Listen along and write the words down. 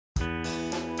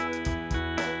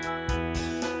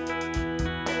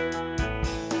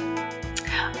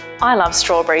I love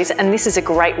strawberries, and this is a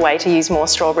great way to use more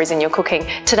strawberries in your cooking.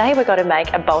 Today we're going to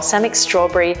make a balsamic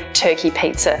strawberry turkey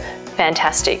pizza.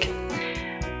 Fantastic.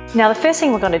 Now the first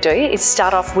thing we're going to do is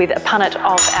start off with a punnet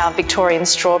of our Victorian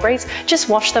strawberries. Just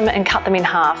wash them and cut them in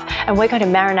half, and we're going to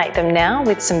marinate them now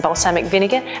with some balsamic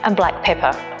vinegar and black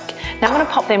pepper. Now I'm going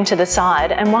to pop them to the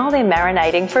side, and while they're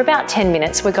marinating for about 10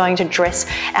 minutes, we're going to dress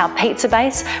our pizza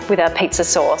base with our pizza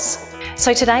sauce.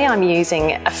 So today I'm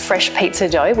using a fresh pizza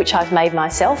dough, which I've made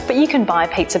myself, but you can buy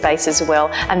pizza base as well,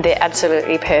 and they're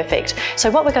absolutely perfect.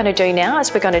 So what we're going to do now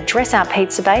is we're going to dress our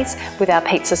pizza base with our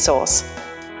pizza sauce.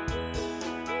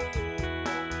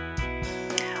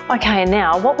 Okay, and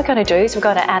now what we're going to do is we're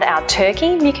going to add our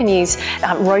turkey. You can use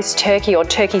roast turkey or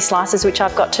turkey slices, which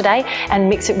I've got today, and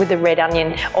mix it with the red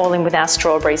onion, all in with our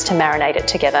strawberries to marinate it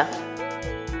together.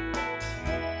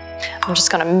 I'm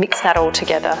just going to mix that all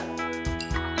together.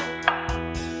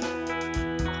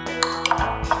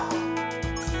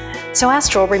 So our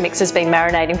strawberry mix has been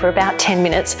marinating for about 10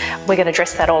 minutes. We're going to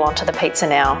dress that all onto the pizza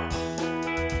now.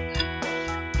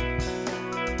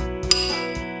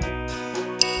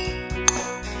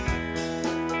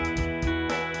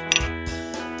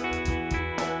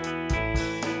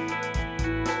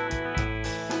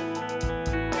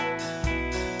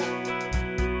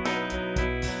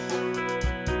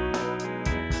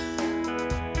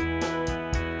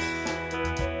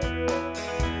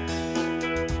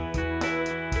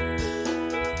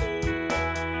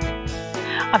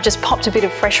 I've just popped a bit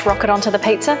of fresh rocket onto the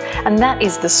pizza, and that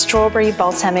is the strawberry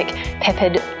balsamic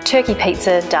peppered turkey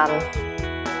pizza done.